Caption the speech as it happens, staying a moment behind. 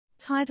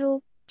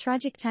Title: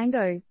 Tragic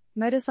Tango,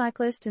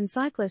 Motorcyclist and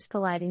Cyclist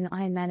collide in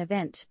Ironman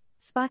event,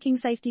 sparking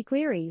safety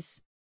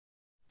queries.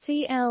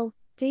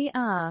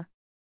 TLDR.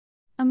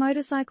 A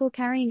motorcycle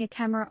carrying a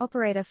camera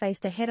operator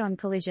faced a head-on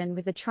collision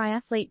with a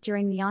triathlete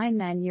during the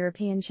Ironman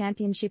European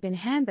Championship in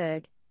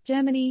Hamburg,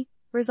 Germany,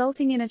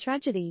 resulting in a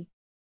tragedy.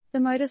 The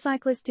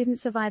motorcyclist didn't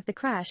survive the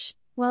crash,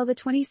 while the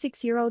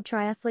 26-year-old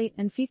triathlete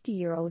and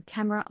 50-year-old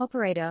camera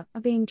operator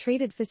are being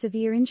treated for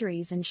severe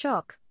injuries and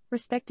shock,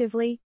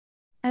 respectively.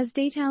 As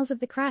details of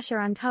the crash are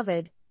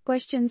uncovered,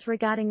 questions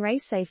regarding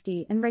race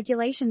safety and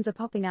regulations are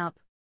popping up.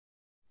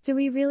 Do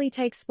we really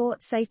take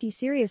sports safety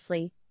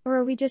seriously, or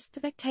are we just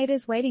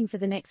spectators waiting for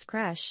the next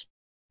crash?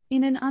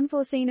 In an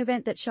unforeseen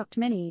event that shocked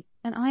many,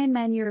 an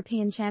Ironman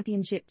European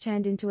Championship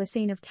turned into a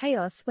scene of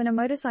chaos when a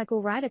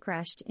motorcycle rider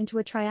crashed into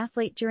a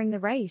triathlete during the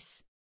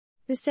race.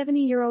 The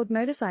 70-year-old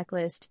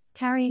motorcyclist,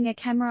 carrying a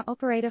camera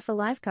operator for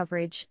live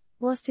coverage,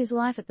 lost his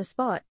life at the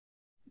spot.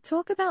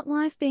 Talk about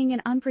life being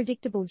an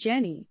unpredictable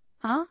journey,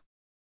 huh?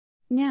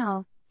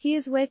 Now,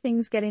 here's where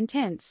things get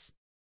intense.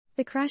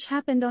 The crash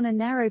happened on a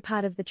narrow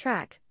part of the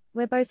track,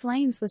 where both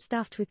lanes were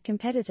stuffed with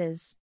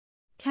competitors.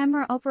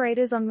 Camera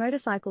operators on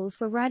motorcycles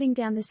were riding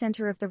down the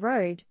center of the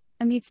road,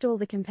 amidst all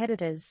the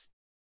competitors.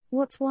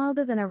 What's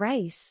wilder than a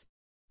race?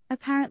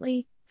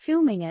 Apparently,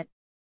 filming it.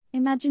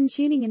 Imagine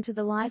tuning into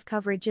the live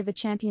coverage of a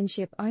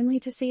championship only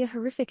to see a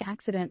horrific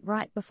accident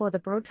right before the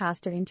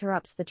broadcaster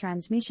interrupts the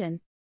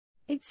transmission.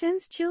 It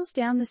sends chills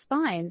down the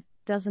spine,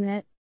 doesn't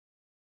it?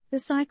 The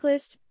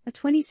cyclist, a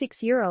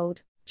 26-year-old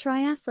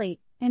triathlete,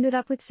 ended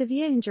up with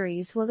severe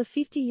injuries while the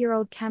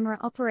 50-year-old camera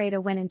operator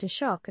went into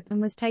shock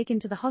and was taken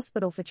to the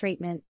hospital for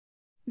treatment.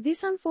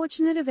 This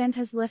unfortunate event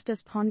has left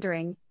us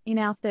pondering, in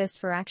our thirst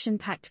for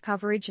action-packed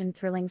coverage and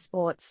thrilling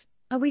sports,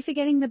 are we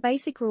forgetting the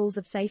basic rules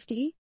of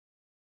safety?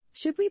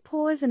 Should we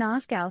pause and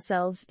ask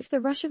ourselves if the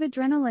rush of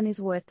adrenaline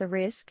is worth the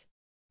risk?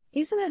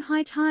 Isn't it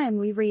high time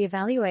we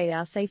re-evaluate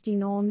our safety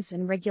norms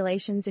and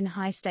regulations in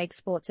high-stakes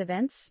sports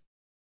events?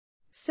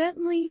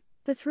 Certainly,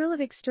 the thrill of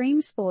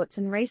extreme sports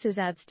and races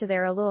adds to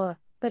their allure,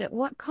 but at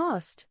what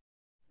cost?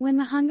 When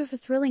the hunger for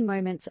thrilling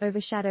moments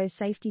overshadows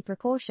safety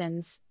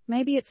precautions,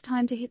 maybe it's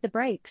time to hit the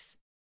brakes.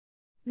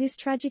 This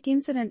tragic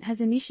incident has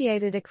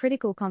initiated a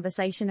critical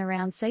conversation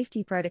around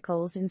safety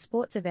protocols in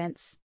sports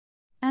events.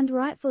 And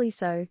rightfully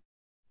so.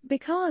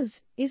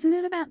 Because, isn't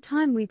it about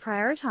time we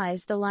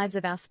prioritize the lives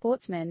of our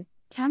sportsmen,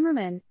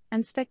 cameramen,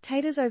 and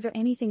spectators over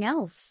anything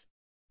else?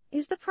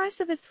 Is the price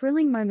of a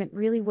thrilling moment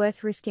really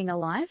worth risking a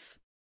life?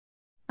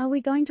 Are we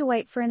going to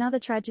wait for another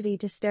tragedy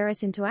to stir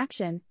us into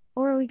action,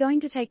 or are we going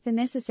to take the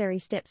necessary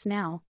steps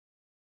now?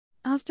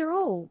 After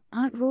all,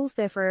 aren't rules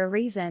there for a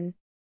reason?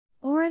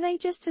 Or are they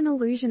just an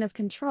illusion of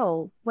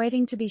control,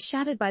 waiting to be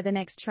shattered by the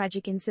next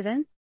tragic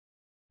incident?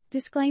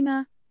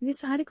 Disclaimer: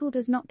 this article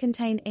does not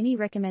contain any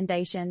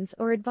recommendations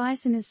or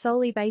advice and is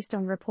solely based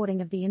on reporting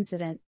of the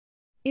incident.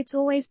 It's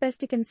always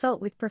best to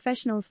consult with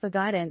professionals for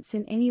guidance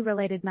in any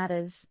related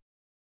matters.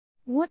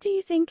 What do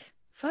you think,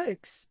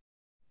 folks?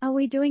 Are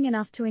we doing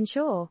enough to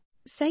ensure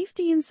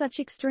safety in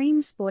such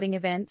extreme sporting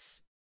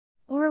events?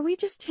 Or are we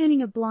just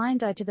turning a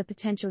blind eye to the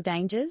potential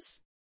dangers?